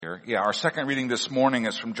here. Yeah, our second reading this morning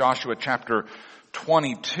is from Joshua chapter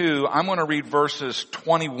 22. I'm going to read verses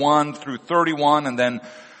 21 through 31 and then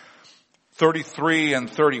 33 and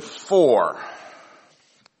 34.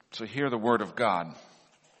 So hear the word of God.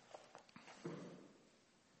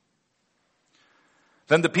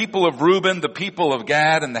 Then the people of Reuben, the people of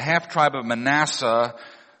Gad, and the half-tribe of Manasseh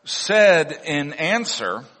said in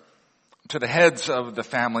answer to the heads of the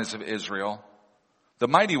families of Israel, the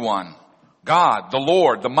mighty one, God, the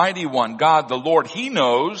Lord, the mighty one, God, the Lord, He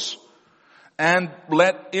knows, and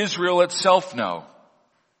let Israel itself know.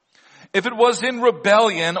 If it was in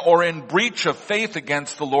rebellion or in breach of faith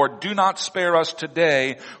against the Lord, do not spare us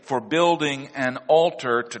today for building an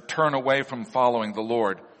altar to turn away from following the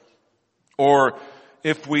Lord. Or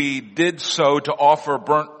if we did so to offer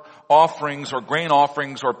burnt offerings or grain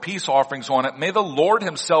offerings or peace offerings on it, may the Lord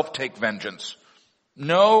Himself take vengeance.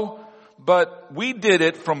 No, but we did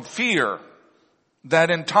it from fear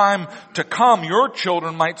that in time to come your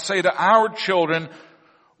children might say to our children,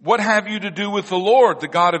 what have you to do with the Lord, the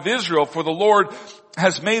God of Israel? For the Lord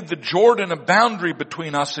has made the Jordan a boundary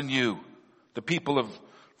between us and you, the people of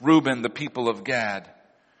Reuben, the people of Gad.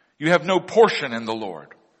 You have no portion in the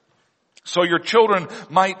Lord. So your children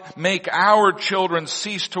might make our children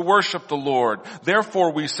cease to worship the Lord.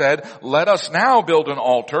 Therefore we said, let us now build an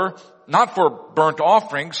altar, not for burnt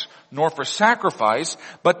offerings, nor for sacrifice,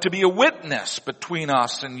 but to be a witness between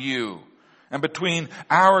us and you, and between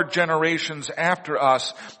our generations after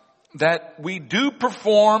us, that we do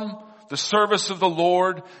perform the service of the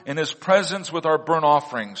Lord in His presence with our burnt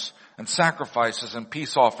offerings and sacrifices and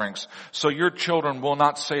peace offerings. So your children will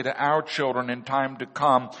not say to our children in time to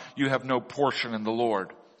come, you have no portion in the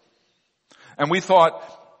Lord. And we thought,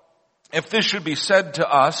 if this should be said to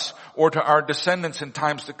us or to our descendants in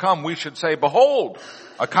times to come, we should say, behold,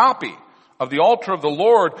 a copy of the altar of the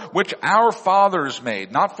Lord, which our fathers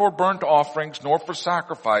made, not for burnt offerings nor for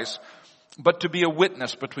sacrifice, but to be a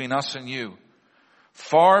witness between us and you.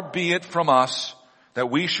 Far be it from us that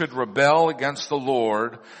we should rebel against the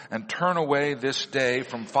Lord and turn away this day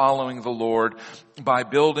from following the Lord by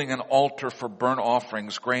building an altar for burnt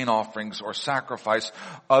offerings, grain offerings, or sacrifice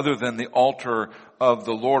other than the altar of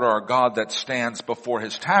the Lord our God that stands before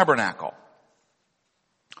His tabernacle.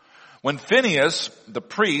 When Phinehas, the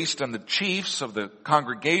priest, and the chiefs of the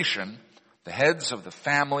congregation, the heads of the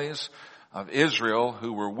families of Israel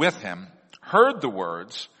who were with him, heard the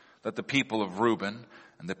words that the people of Reuben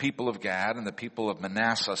and the people of Gad and the people of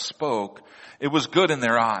Manasseh spoke, it was good in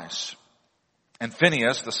their eyes. And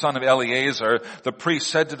Phinehas, the son of Eleazar, the priest,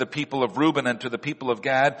 said to the people of Reuben and to the people of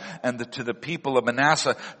Gad and to the people of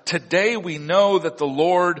Manasseh, today we know that the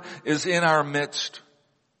Lord is in our midst,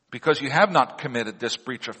 because you have not committed this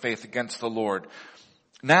breach of faith against the Lord.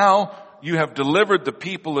 Now you have delivered the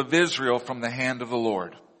people of Israel from the hand of the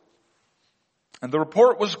Lord. And the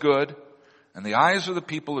report was good in the eyes of the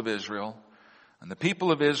people of Israel. And the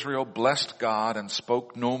people of Israel blessed God and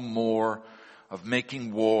spoke no more of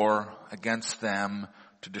making war against them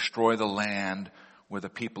to destroy the land where the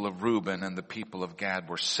people of Reuben and the people of Gad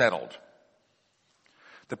were settled.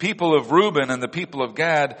 The people of Reuben and the people of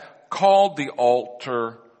Gad called the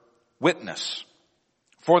altar witness.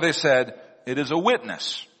 For they said, it is a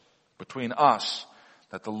witness between us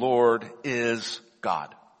that the Lord is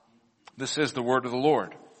God. This is the word of the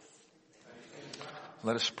Lord.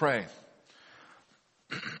 Let us pray.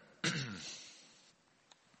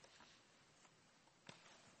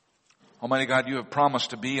 Almighty God, you have promised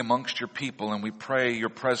to be amongst your people, and we pray your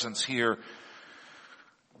presence here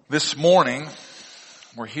this morning.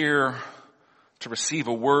 We're here to receive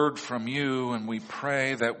a word from you, and we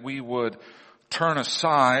pray that we would turn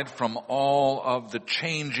aside from all of the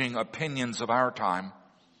changing opinions of our time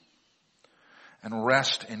and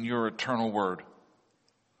rest in your eternal word.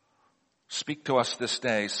 Speak to us this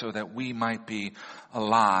day so that we might be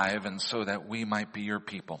alive and so that we might be your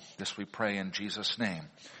people. This we pray in Jesus' name.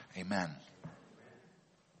 Amen.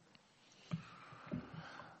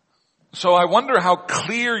 So I wonder how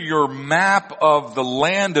clear your map of the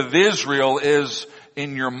land of Israel is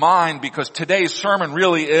in your mind, because today's sermon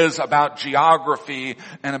really is about geography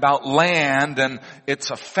and about land and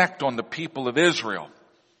its effect on the people of Israel.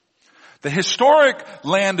 The historic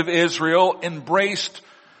land of Israel embraced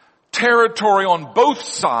territory on both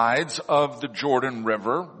sides of the Jordan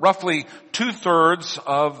River. Roughly 2/3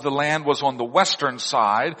 of the land was on the western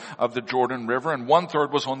side of the Jordan River, and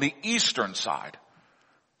 1/3 was on the eastern side.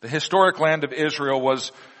 The historic land of Israel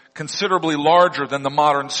was considerably larger than the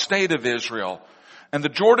modern state of Israel. And the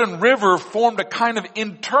Jordan River formed a kind of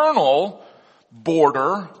internal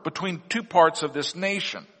border between two parts of this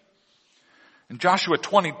nation. In Joshua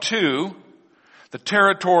 22, The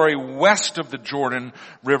territory west of the Jordan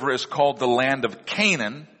River is called the land of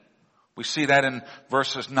Canaan. We see that in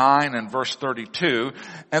verses 9 and verse 32.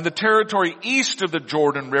 And the territory east of the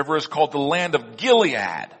Jordan River is called the land of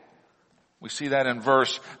Gilead. We see that in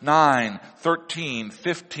verse 9, 13,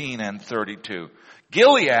 15, and 32.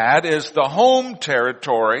 Gilead is the home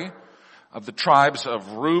territory of the tribes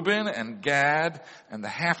of Reuben and Gad and the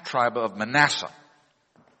half-tribe of Manasseh.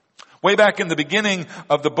 Way back in the beginning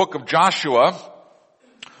of the book of Joshua,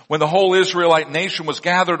 when the whole Israelite nation was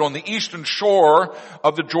gathered on the eastern shore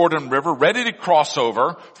of the Jordan River, ready to cross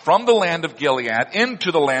over from the land of Gilead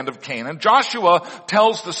into the land of Canaan, Joshua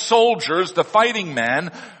tells the soldiers, the fighting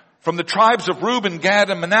men from the tribes of Reuben, Gad,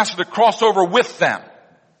 and Manasseh to cross over with them,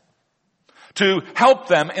 to help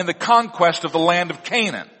them in the conquest of the land of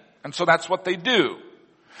Canaan. And so that's what they do.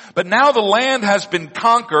 But now the land has been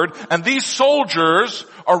conquered, and these soldiers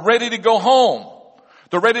are ready to go home.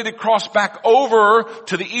 They're ready to cross back over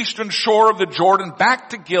to the eastern shore of the Jordan, back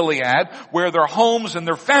to Gilead, where their homes and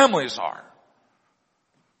their families are.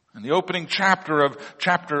 In the opening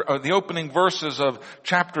the opening verses of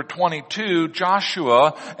chapter 22,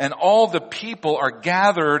 Joshua and all the people are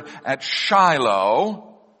gathered at Shiloh.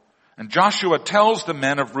 And Joshua tells the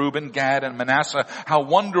men of Reuben, Gad, and Manasseh how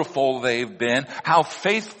wonderful they've been, how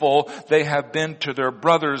faithful they have been to their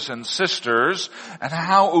brothers and sisters, and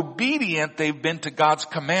how obedient they've been to God's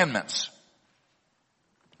commandments.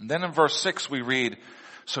 And then in verse 6 we read,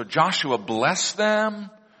 so Joshua blessed them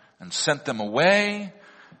and sent them away,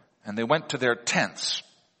 and they went to their tents.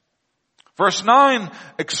 Verse 9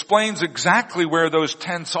 explains exactly where those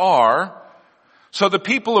tents are. So the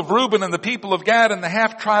people of Reuben and the people of Gad and the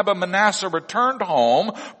half-tribe of Manasseh returned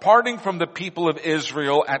home, parting from the people of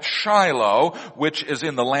Israel at Shiloh, which is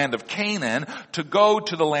in the land of Canaan, to go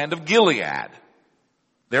to the land of Gilead,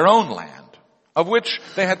 their own land, of which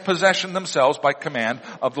they had possession themselves by command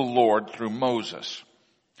of the Lord through Moses.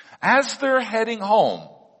 As they're heading home,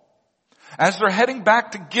 as they're heading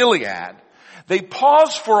back to Gilead, they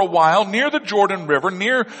pause for a while near the Jordan River,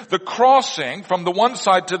 near the crossing from the one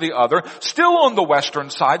side to the other, still on the western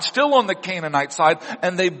side, still on the Canaanite side,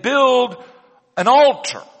 and they build an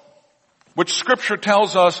altar, which Scripture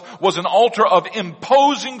tells us was an altar of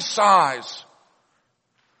imposing size.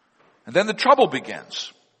 And then the trouble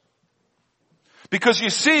begins. Because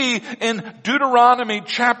you see, in Deuteronomy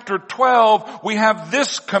chapter 12, we have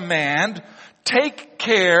this command, take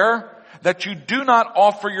care that you do not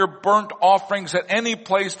offer your burnt offerings at any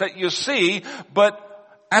place that you see, but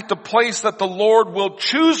at the place that the Lord will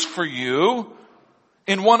choose for you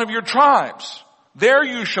in one of your tribes. There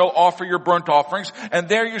you shall offer your burnt offerings, and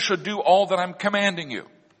there you shall do all that I'm commanding you.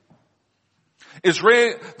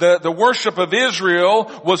 Israel, the worship of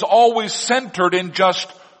Israel was always centered in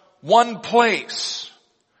just one place.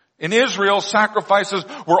 In Israel, sacrifices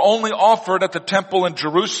were only offered at the temple in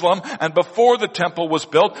Jerusalem, and before the temple was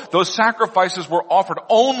built, those sacrifices were offered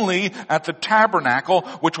only at the tabernacle,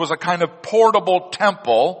 which was a kind of portable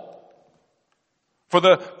temple, for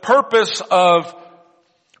the purpose of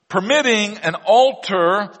permitting an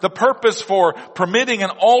altar, the purpose for permitting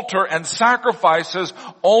an altar and sacrifices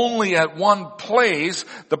only at one place.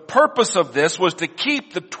 The purpose of this was to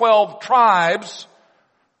keep the 12 tribes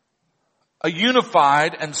a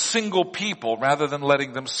unified and single people rather than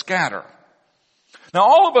letting them scatter. Now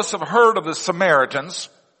all of us have heard of the Samaritans.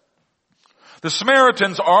 The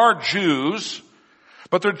Samaritans are Jews,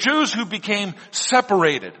 but they're Jews who became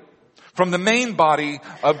separated from the main body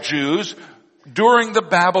of Jews during the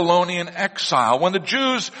Babylonian exile. When the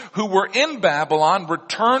Jews who were in Babylon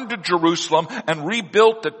returned to Jerusalem and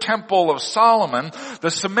rebuilt the Temple of Solomon, the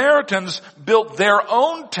Samaritans built their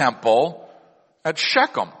own temple at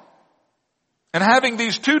Shechem. And having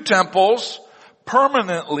these two temples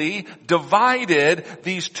permanently divided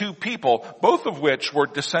these two people, both of which were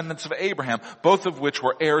descendants of Abraham, both of which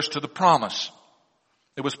were heirs to the promise.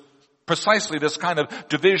 It was precisely this kind of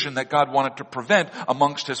division that God wanted to prevent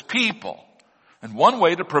amongst His people. And one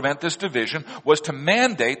way to prevent this division was to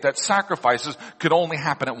mandate that sacrifices could only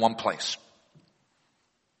happen at one place.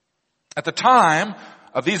 At the time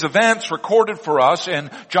of these events recorded for us in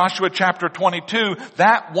Joshua chapter 22,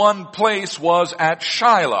 that one place was at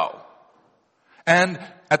Shiloh. And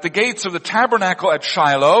at the gates of the tabernacle at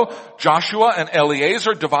Shiloh, Joshua and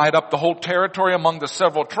Eleazar divide up the whole territory among the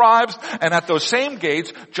several tribes, and at those same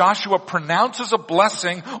gates, Joshua pronounces a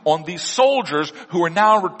blessing on these soldiers who are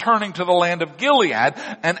now returning to the land of Gilead.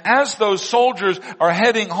 And as those soldiers are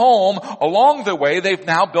heading home, along the way, they've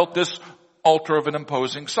now built this altar of an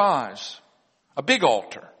imposing size. A big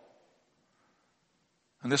altar.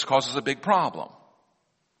 And this causes a big problem.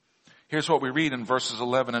 Here's what we read in verses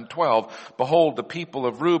 11 and 12. Behold, the people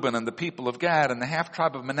of Reuben and the people of Gad and the half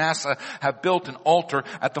tribe of Manasseh have built an altar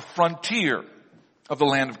at the frontier of the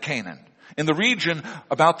land of Canaan, in the region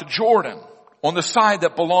about the Jordan, on the side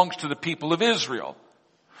that belongs to the people of Israel.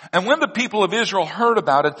 And when the people of Israel heard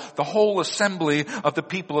about it, the whole assembly of the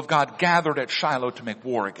people of God gathered at Shiloh to make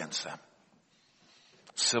war against them.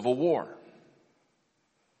 Civil war.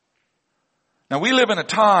 Now we live in a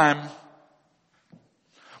time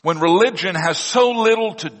when religion has so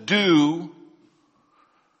little to do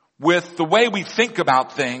with the way we think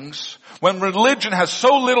about things, when religion has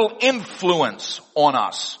so little influence on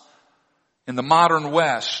us in the modern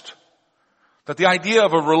West, that the idea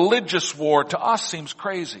of a religious war to us seems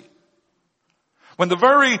crazy. When the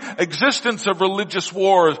very existence of religious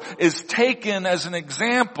wars is taken as an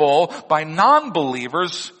example by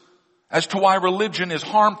non-believers as to why religion is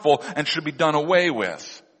harmful and should be done away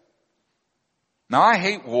with. Now I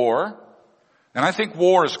hate war, and I think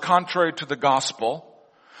war is contrary to the gospel,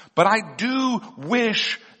 but I do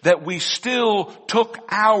wish that we still took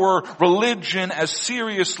our religion as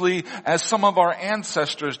seriously as some of our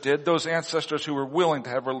ancestors did, those ancestors who were willing to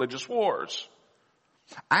have religious wars.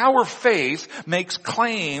 Our faith makes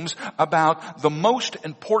claims about the most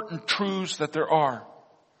important truths that there are.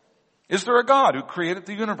 Is there a God who created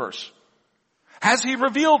the universe? Has He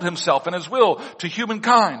revealed Himself and His will to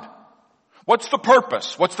humankind? What's the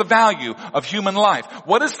purpose? What's the value of human life?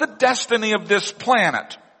 What is the destiny of this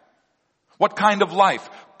planet? What kind of life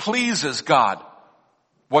pleases God?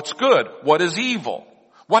 What's good? What is evil?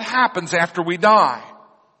 What happens after we die?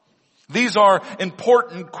 These are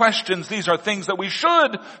important questions. These are things that we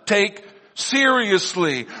should take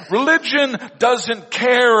seriously. Religion doesn't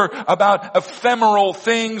care about ephemeral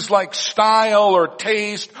things like style or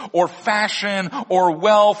taste or fashion or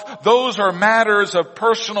wealth. Those are matters of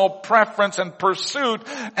personal preference and pursuit,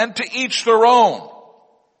 and to each their own.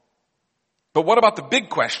 But what about the big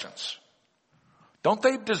questions? Don't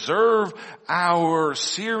they deserve our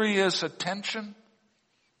serious attention?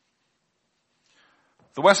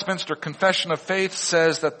 The Westminster Confession of Faith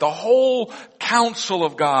says that the whole counsel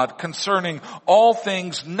of God concerning all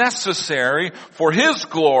things necessary for His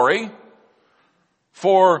glory,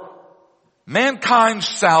 for mankind's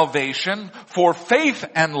salvation, for faith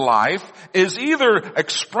and life, is either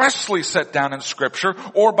expressly set down in Scripture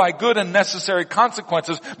or by good and necessary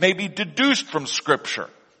consequences may be deduced from Scripture.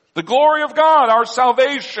 The glory of God, our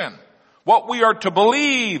salvation, what we are to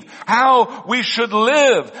believe, how we should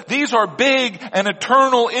live. These are big and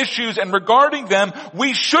eternal issues, and regarding them,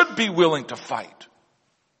 we should be willing to fight.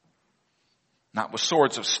 Not with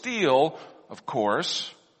swords of steel, of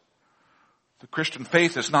course. The Christian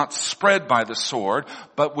faith is not spread by the sword,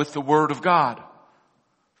 but with the Word of God,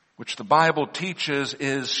 which the Bible teaches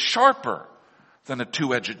is sharper than a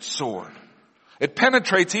two-edged sword. It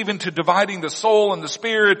penetrates even to dividing the soul and the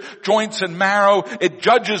spirit, joints and marrow. It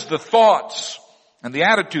judges the thoughts and the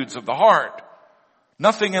attitudes of the heart.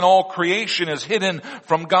 Nothing in all creation is hidden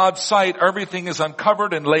from God's sight. Everything is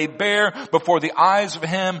uncovered and laid bare before the eyes of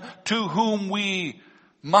Him to whom we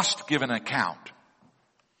must give an account.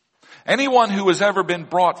 Anyone who has ever been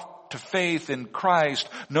brought to faith in Christ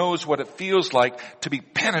knows what it feels like to be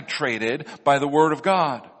penetrated by the Word of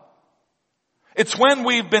God. It's when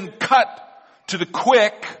we've been cut to the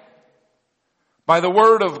quick by the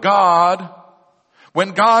Word of God,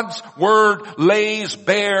 when God's Word lays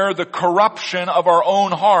bare the corruption of our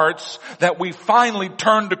own hearts, that we finally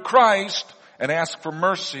turn to Christ and ask for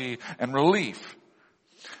mercy and relief.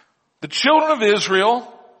 The children of Israel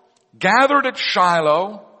gathered at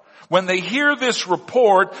Shiloh when they hear this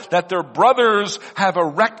report that their brothers have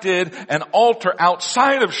erected an altar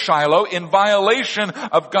outside of Shiloh in violation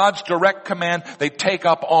of God's direct command. They take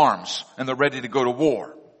up arms and they're ready to go to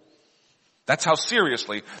war. That's how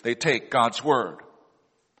seriously they take God's word.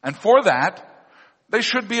 And for that, they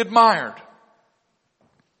should be admired,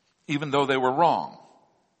 even though they were wrong.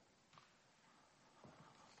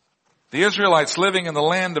 The Israelites living in the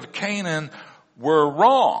land of Canaan were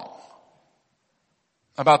wrong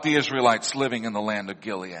about the Israelites living in the land of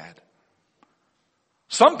Gilead.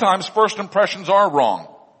 Sometimes first impressions are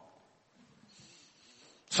wrong.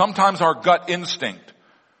 Sometimes our gut instinct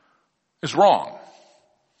is wrong.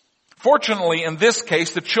 Fortunately, in this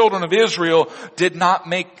case, the children of Israel did not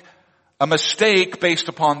make a mistake based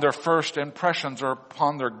upon their first impressions or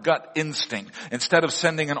upon their gut instinct. Instead of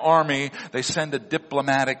sending an army, they send a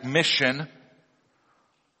diplomatic mission,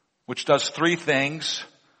 which does three things.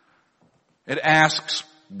 It asks,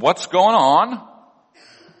 what's going on?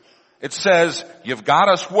 It says, you've got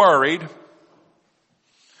us worried.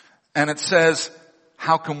 And it says,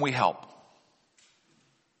 how can we help?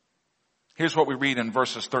 Here's what we read in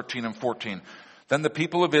verses 13 and 14. Then the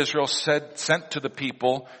people of Israel sent to the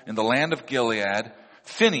people in the land of Gilead,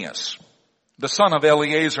 Phinehas, the son of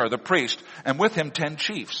Eleazar, the priest, and with him 10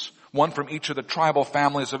 chiefs, one from each of the tribal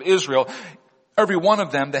families of Israel, every one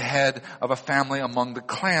of them the head of a family among the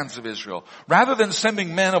clans of Israel. Rather than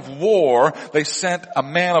sending men of war, they sent a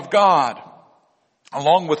man of God,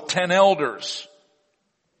 along with 10 elders.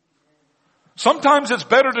 Sometimes it's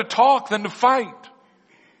better to talk than to fight.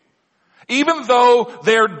 Even though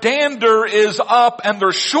their dander is up and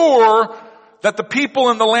they're sure that the people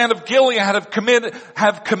in the land of Gilead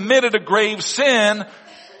have committed a grave sin,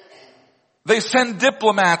 they send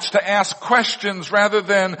diplomats to ask questions rather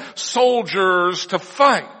than soldiers to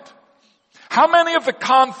fight. How many of the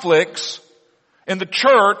conflicts in the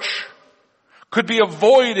church could be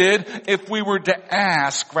avoided if we were to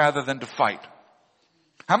ask rather than to fight?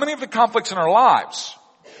 How many of the conflicts in our lives,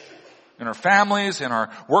 in our families, in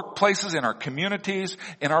our workplaces, in our communities,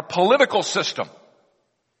 in our political system,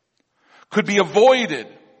 could be avoided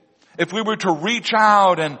if we were to reach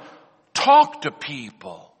out and talk to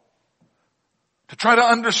people, to try to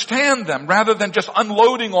understand them rather than just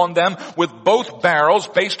unloading on them with both barrels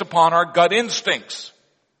based upon our gut instincts?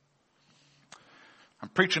 I'm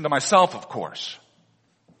preaching to myself, of course.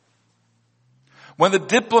 When the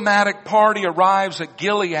diplomatic party arrives at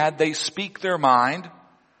Gilead, they speak their mind.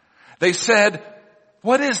 They said,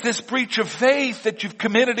 "What is this breach of faith that you've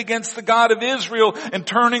committed against the God of Israel in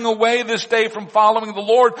turning away this day from following the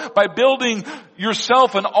Lord by building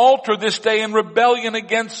yourself an altar this day in rebellion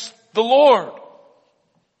against the Lord?"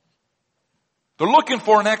 They're looking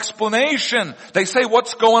for an explanation. They say,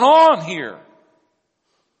 "What's going on here?"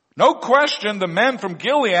 No question, the men from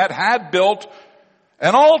Gilead had built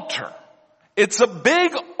an altar. It's a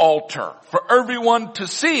big altar for everyone to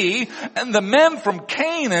see, and the men from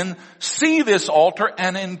Canaan see this altar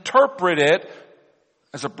and interpret it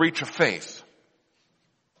as a breach of faith.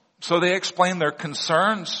 So they explain their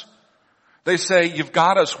concerns. They say, "You've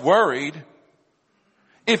got us worried.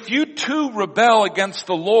 If you too rebel against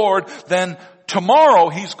the Lord, then tomorrow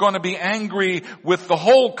He's going to be angry with the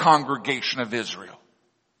whole congregation of Israel."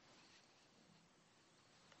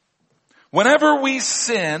 Whenever we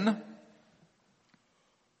sin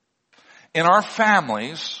in our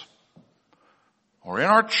families, or in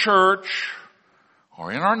our church, or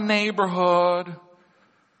in our neighborhood,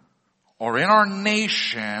 or in our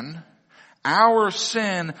nation, our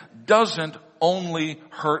sin doesn't only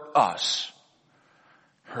hurt us.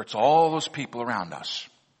 It hurts all those people around us.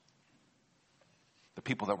 The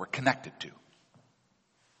people that we're connected to.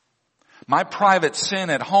 My private sin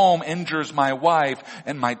at home injures my wife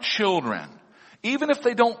and my children, even if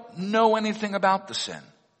they don't know anything about the sin.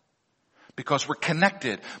 Because we're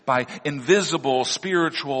connected by invisible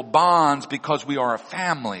spiritual bonds, because we are a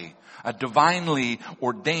family, a divinely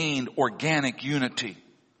ordained organic unity.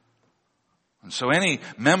 And so any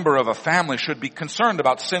member of a family should be concerned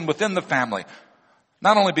about sin within the family.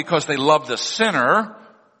 Not only because they love the sinner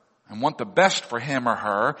and want the best for him or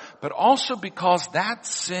her, but also because that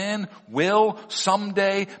sin will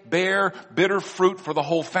someday bear bitter fruit for the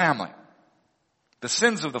whole family. The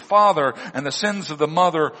sins of the father and the sins of the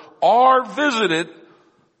mother are visited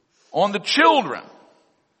on the children.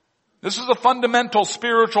 This is a fundamental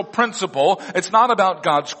spiritual principle. It's not about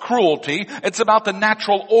God's cruelty. It's about the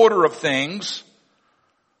natural order of things.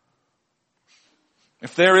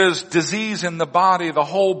 If there is disease in the body, the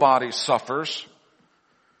whole body suffers.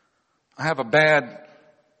 I have a bad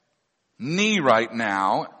knee right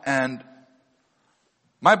now, and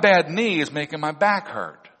my bad knee is making my back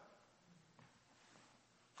hurt.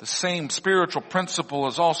 The same spiritual principle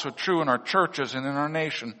is also true in our churches and in our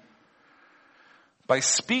nation. By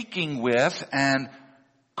speaking with and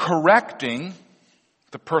correcting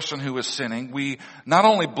the person who is sinning, we not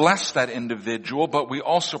only bless that individual, but we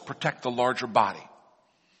also protect the larger body.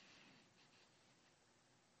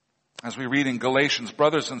 As we read in Galatians,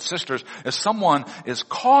 brothers and sisters, if someone is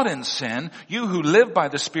caught in sin, you who live by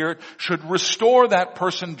the Spirit should restore that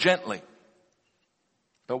person gently.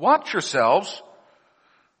 But watch yourselves,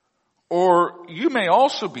 or you may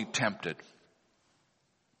also be tempted.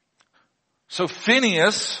 So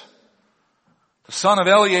Phinehas, the son of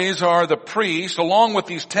Eleazar the priest, along with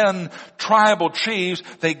these 10 tribal chiefs,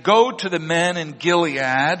 they go to the men in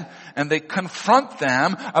Gilead and they confront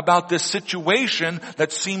them about this situation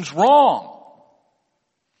that seems wrong.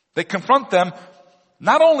 They confront them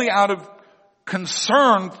not only out of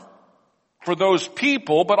concern for those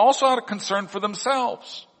people, but also out of concern for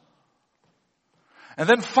themselves. And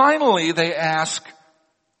then finally they ask,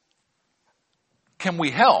 can we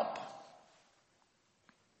help?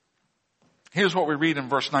 Here's what we read in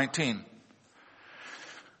verse 19.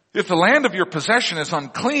 If the land of your possession is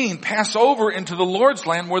unclean, pass over into the Lord's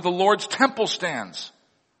land where the Lord's temple stands,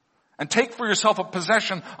 and take for yourself a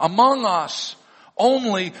possession among us.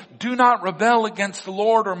 Only do not rebel against the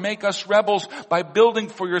Lord or make us rebels by building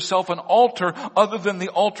for yourself an altar other than the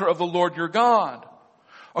altar of the Lord your God.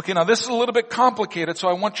 Okay, now this is a little bit complicated, so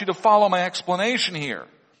I want you to follow my explanation here.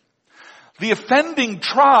 The offending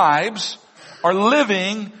tribes are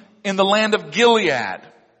living in the land of Gilead,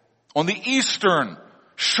 on the eastern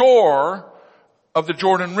shore of the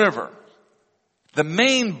Jordan River. The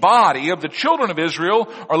main body of the children of Israel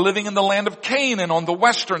are living in the land of Canaan on the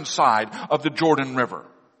western side of the Jordan River.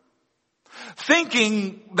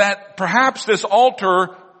 Thinking that perhaps this altar,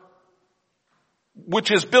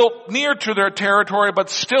 which is built near to their territory but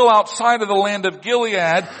still outside of the land of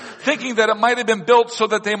Gilead, thinking that it might have been built so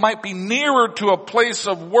that they might be nearer to a place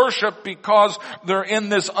of worship because they're in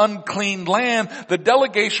this unclean land, the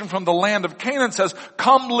delegation from the land of Canaan says,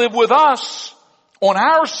 come live with us on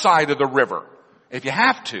our side of the river. If you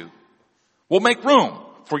have to, we'll make room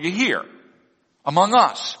for you here among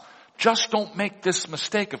us. Just don't make this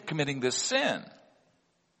mistake of committing this sin.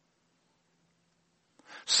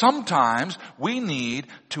 Sometimes we need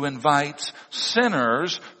to invite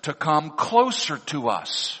sinners to come closer to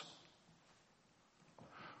us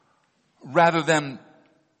rather than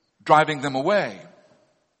driving them away.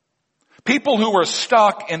 People who are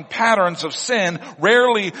stuck in patterns of sin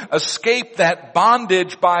rarely escape that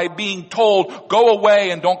bondage by being told, go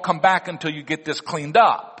away and don't come back until you get this cleaned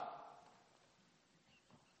up.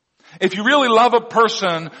 If you really love a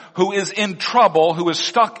person who is in trouble, who is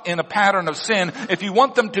stuck in a pattern of sin, if you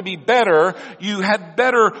want them to be better, you had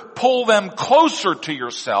better pull them closer to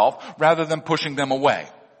yourself rather than pushing them away.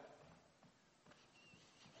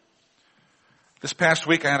 This past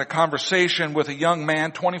week I had a conversation with a young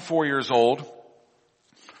man, 24 years old.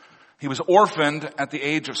 He was orphaned at the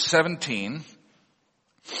age of 17.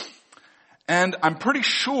 And I'm pretty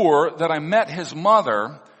sure that I met his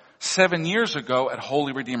mother 7 years ago at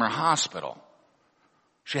Holy Redeemer Hospital.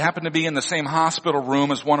 She happened to be in the same hospital room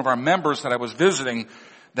as one of our members that I was visiting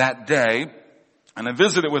that day. And I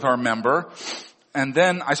visited with our member. And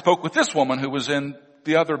then I spoke with this woman who was in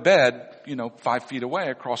the other bed, 5 feet away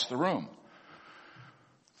across the room.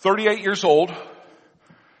 38 years old,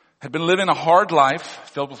 had been living a hard life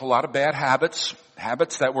filled with a lot of bad habits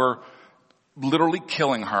that were literally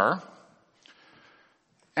killing her.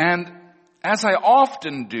 And as I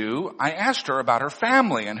often do, I asked her about her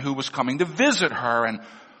family and who was coming to visit her and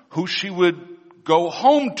who she would go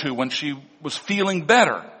home to when she was feeling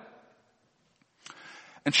better.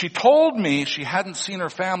 And she told me she hadn't seen her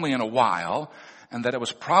family in a while and that it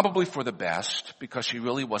was probably for the best because she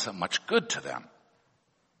really wasn't much good to them.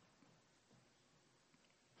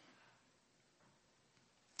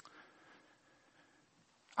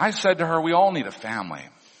 I said to her, we all need a family.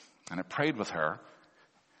 And I prayed with her,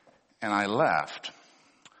 and I left.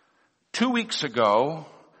 2 weeks ago,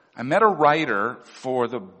 I met a writer for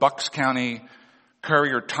the Bucks County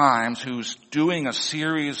Courier-Times who's doing a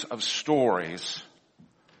series of stories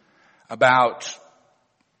about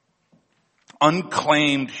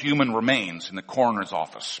unclaimed human remains in the coroner's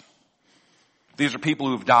office. These are people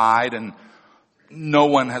who've died and no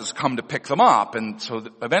one has come to pick them up, and so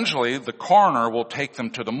eventually the coroner will take them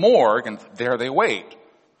to the morgue, and there they wait.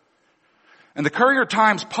 And the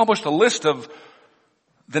Courier-Times published a list of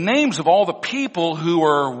the names of all the people who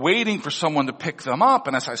are waiting for someone to pick them up,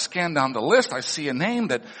 and as I scan down the list, I see a name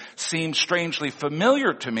that seems strangely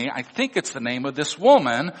familiar to me. I think it's the name of this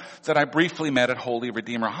woman that I briefly met at Holy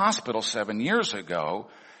Redeemer Hospital 7 years ago,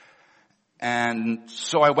 and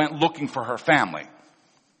so I went looking for her family.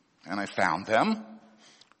 And I found them.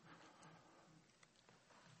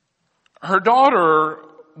 Her daughter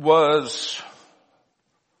was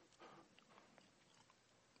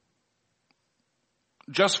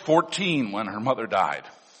just 14 when her mother died.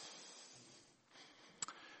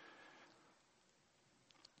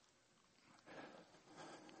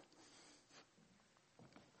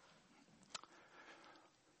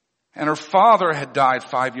 And her father had died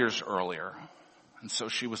 5 years earlier. And so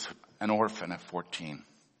she was an orphan at 14.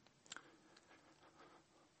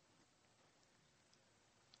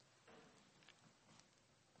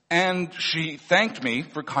 And she thanked me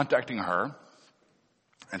for contacting her.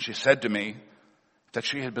 And she said to me that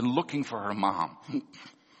she had been looking for her mom.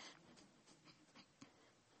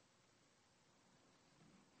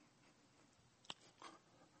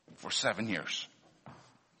 For 7 years.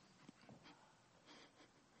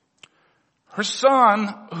 Her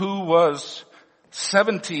son, who was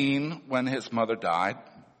 17 when his mother died,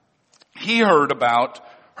 he heard about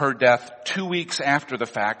her death 2 weeks after the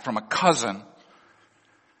fact from a cousin.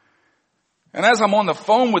 And as I'm on the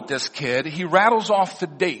phone with this kid, he rattles off the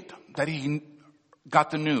date that he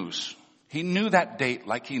got the news. He knew that date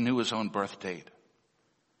like he knew his own birth date.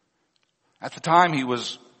 At the time he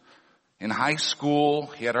was in high school.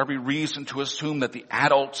 He had every reason to assume that the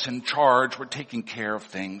adults in charge were taking care of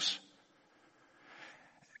things.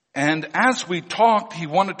 And as we talked, he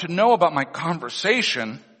wanted to know about my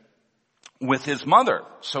conversation with his mother,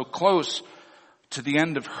 so close to the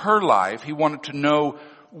end of her life. He wanted to know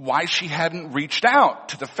why she hadn't reached out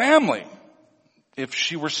to the family if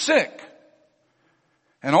she were sick.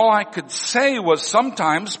 And all I could say was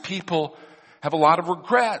sometimes people have a lot of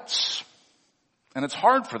regrets, and it's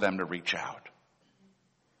hard for them to reach out.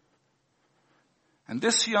 And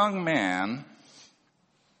this young man,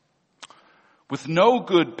 with no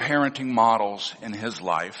good parenting models in his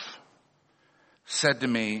life, said to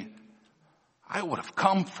me, I would have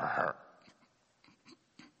come for her.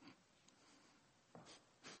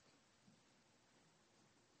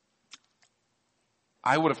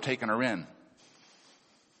 I would have taken her in.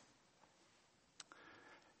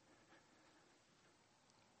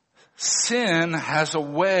 Sin has a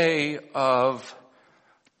way of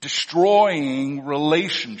destroying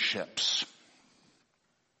relationships.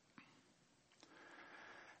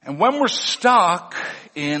 And when we're stuck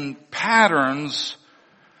in patterns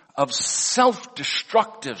of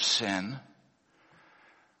self-destructive sin,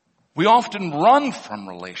 we often run from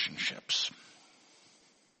relationships.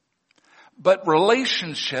 But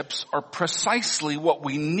relationships are precisely what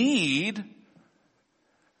we need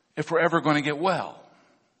if we're ever going to get well.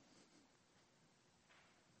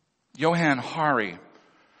 Johann Hari,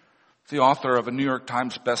 the author of a New York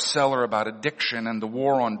Times bestseller about addiction and the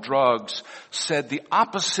war on drugs, said the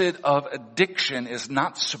opposite of addiction is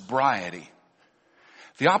not sobriety.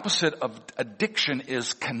 The opposite of addiction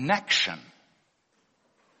is connection.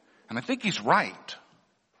 And I think he's right.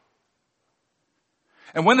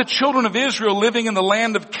 And when the children of Israel living in the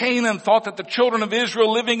land of Canaan thought that the children of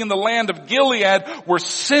Israel living in the land of Gilead were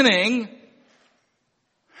sinning,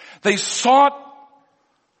 they sought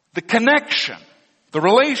the connection, the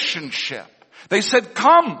relationship. They said,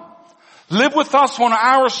 come, live with us on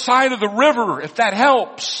our side of the river if that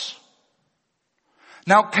helps.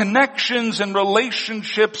 Now, connections and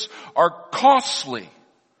relationships are costly.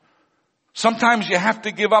 Sometimes you have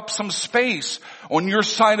to give up some space on your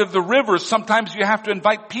side of the river. Sometimes you have to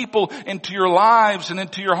invite people into your lives and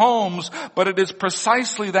into your homes. But it is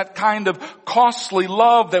precisely that kind of costly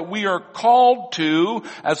love that we are called to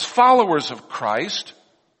as followers of Christ.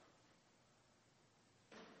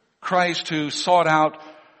 Christ who sought out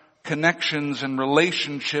connections and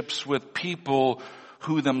relationships with people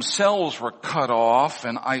who themselves were cut off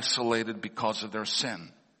and isolated because of their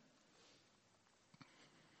sin.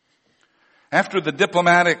 After the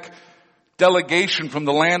diplomatic delegation from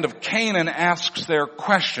the land of Canaan asks their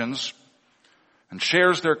questions and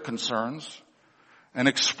shares their concerns and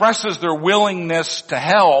expresses their willingness to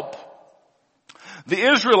help,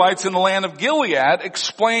 the Israelites in the land of Gilead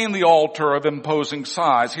explain the altar of imposing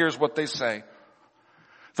size. Here's what they say.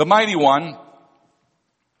 The Mighty One,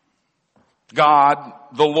 God,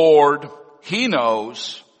 the Lord, He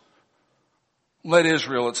knows. Let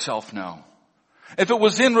Israel itself know. If it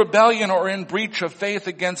was in rebellion or in breach of faith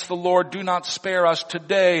against the Lord, do not spare us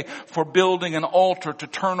today for building an altar to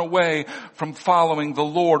turn away from following the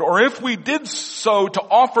Lord. Or if we did so to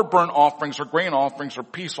offer burnt offerings or grain offerings or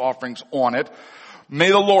peace offerings on it, may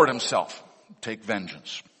the Lord Himself take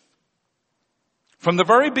vengeance. From the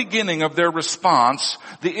very beginning of their response,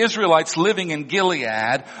 the Israelites living in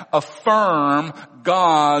Gilead affirm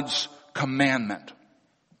God's commandment.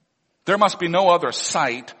 There must be no other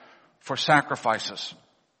site for sacrifices.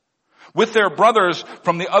 With their brothers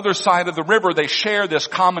from the other side of the river, they share this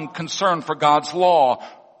common concern for God's law.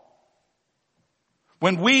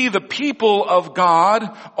 When we, the people of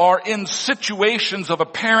God, are in situations of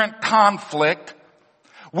apparent conflict,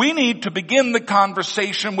 we need to begin the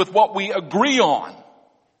conversation with what we agree on,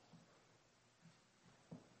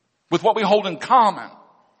 with what we hold in common.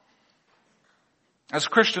 As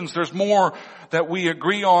Christians, there's more that we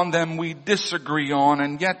agree on than we disagree on,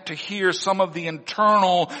 and yet to hear some of the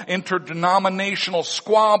internal interdenominational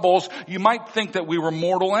squabbles, you might think that we were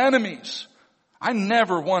mortal enemies. I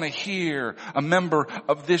never want to hear a member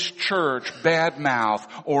of this church badmouth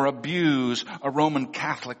or abuse a Roman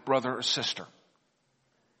Catholic brother or sister.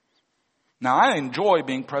 Now, I enjoy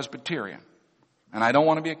being Presbyterian, and I don't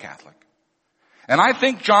want to be a Catholic. And I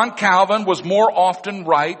think John Calvin was more often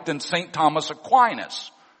right than St. Thomas Aquinas.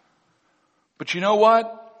 But you know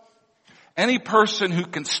what? Any person who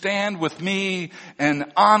can stand with me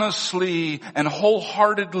and honestly and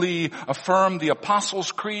wholeheartedly affirm the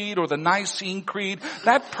Apostles' Creed or the Nicene Creed,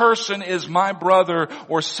 that person is my brother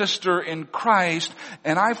or sister in Christ,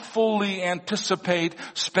 and I fully anticipate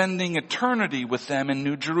spending eternity with them in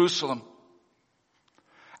New Jerusalem.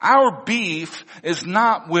 Our beef is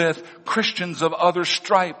not with Christians of other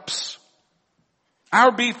stripes.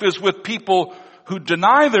 Our beef is with people who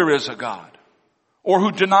deny there is a God, or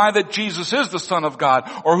who deny that Jesus is the Son of God,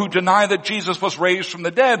 or who deny that Jesus was raised from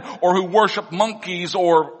the dead, or who worship monkeys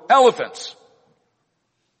or elephants.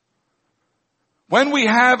 When we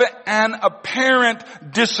have an apparent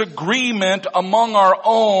disagreement among our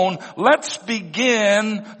own, let's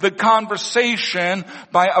begin the conversation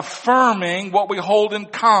by affirming what we hold in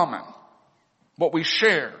common, what we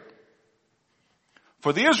share.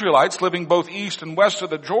 For the Israelites living both east and west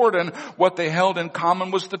of the Jordan, what they held in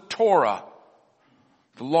common was the Torah,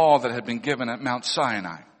 the law that had been given at Mount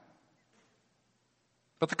Sinai.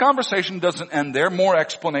 But the conversation doesn't end there. More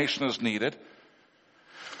explanation is needed.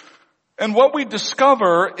 And what we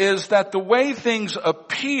discover is that the way things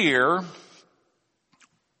appear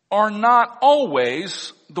are not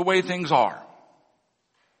always the way things are.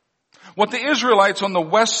 What the Israelites on the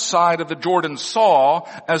west side of the Jordan saw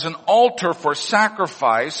as an altar for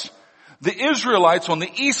sacrifice, the Israelites on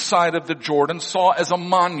the east side of the Jordan saw as a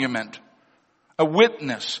monument, a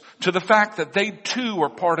witness to the fact that they too are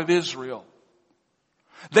part of Israel.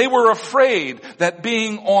 They were afraid that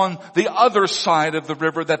being on the other side of the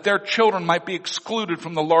river, that their children might be excluded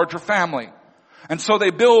from the larger family. And so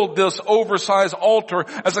they build this oversized altar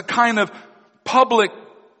as a kind of public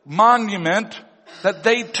monument that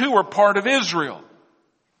they too are part of Israel.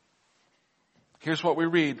 Here's what we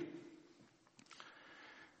read.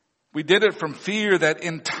 We did it from fear that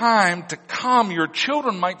in time to come your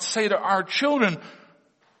children might say to our children,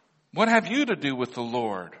 what have you to do with the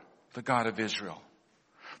Lord, the God of Israel?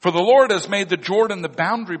 For the Lord has made the Jordan the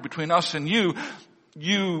boundary between us and you.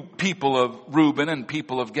 You people of Reuben and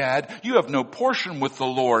people of Gad, you have no portion with the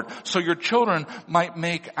Lord. So your children might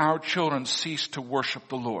make our children cease to worship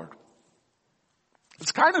the Lord.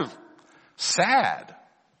 It's kind of sad,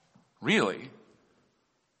 really.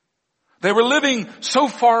 They were living so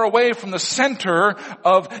far away from the center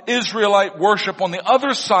of Israelite worship on the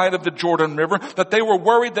other side of the Jordan River that they were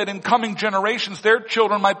worried that in coming generations their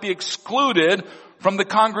children might be excluded from the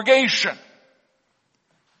congregation.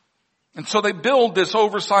 And so they build this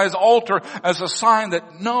oversized altar as a sign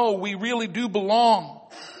that, no, we really do belong.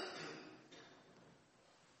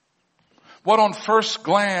 What on first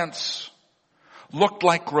glance looked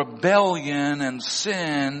like rebellion and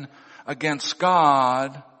sin against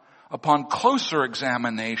God, upon closer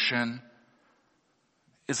examination,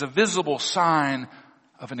 is a visible sign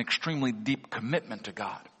of an extremely deep commitment to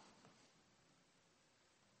God,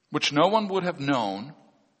 which no one would have known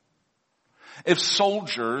if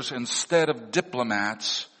soldiers instead of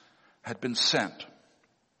diplomats had been sent.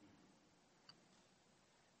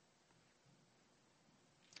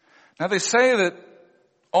 Now they say that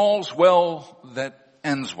all's well that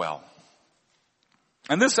ends well.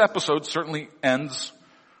 And this episode certainly ends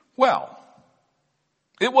well.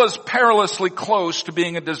 It was perilously close to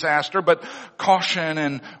being a disaster, but caution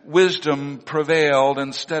and wisdom prevailed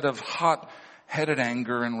instead of hot-headed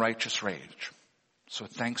anger and righteous rage. So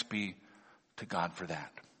thanks be to God for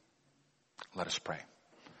that. Let us pray.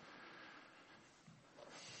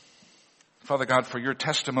 Father God, for your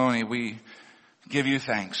testimony, we give you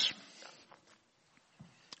thanks.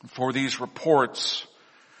 For these reports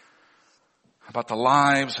about the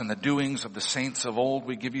lives and the doings of the saints of old,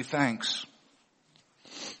 we give you thanks.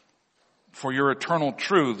 For your eternal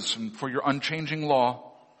truths and for your unchanging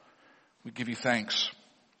law, we give you thanks.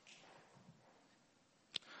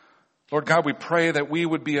 Lord God, we pray that we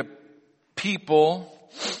would be a people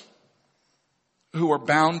who are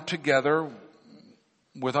bound together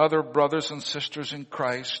with other brothers and sisters in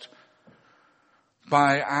Christ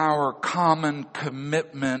by our common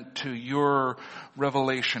commitment to your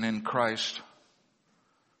revelation in Christ.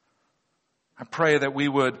 I pray that we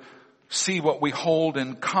would see what we hold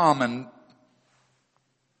in common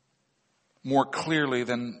more clearly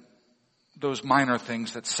than those minor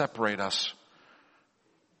things that separate us.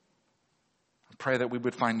 I pray that we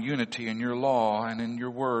would find unity in your law and in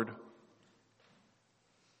your word.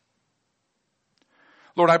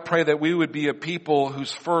 Lord, I pray that we would be a people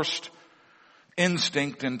whose first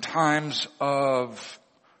instinct in times of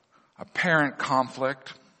apparent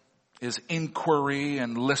conflict is inquiry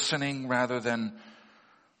and listening rather than,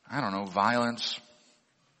 violence.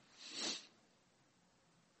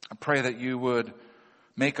 I pray that you would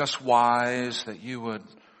make us wise, that you would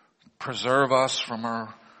preserve us from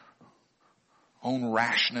our own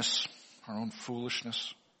rashness, our own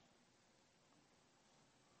foolishness.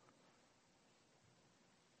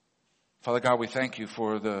 Father God, we thank you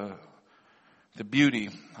for the beauty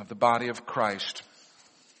of the body of Christ,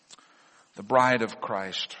 the bride of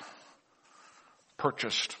Christ,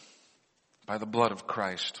 purchased by the blood of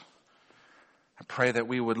Christ. I pray that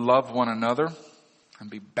we would love one another and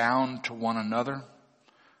be bound to one another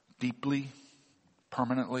deeply,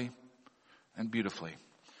 permanently, and beautifully.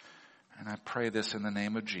 And I pray this in the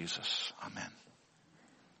name of Jesus. Amen.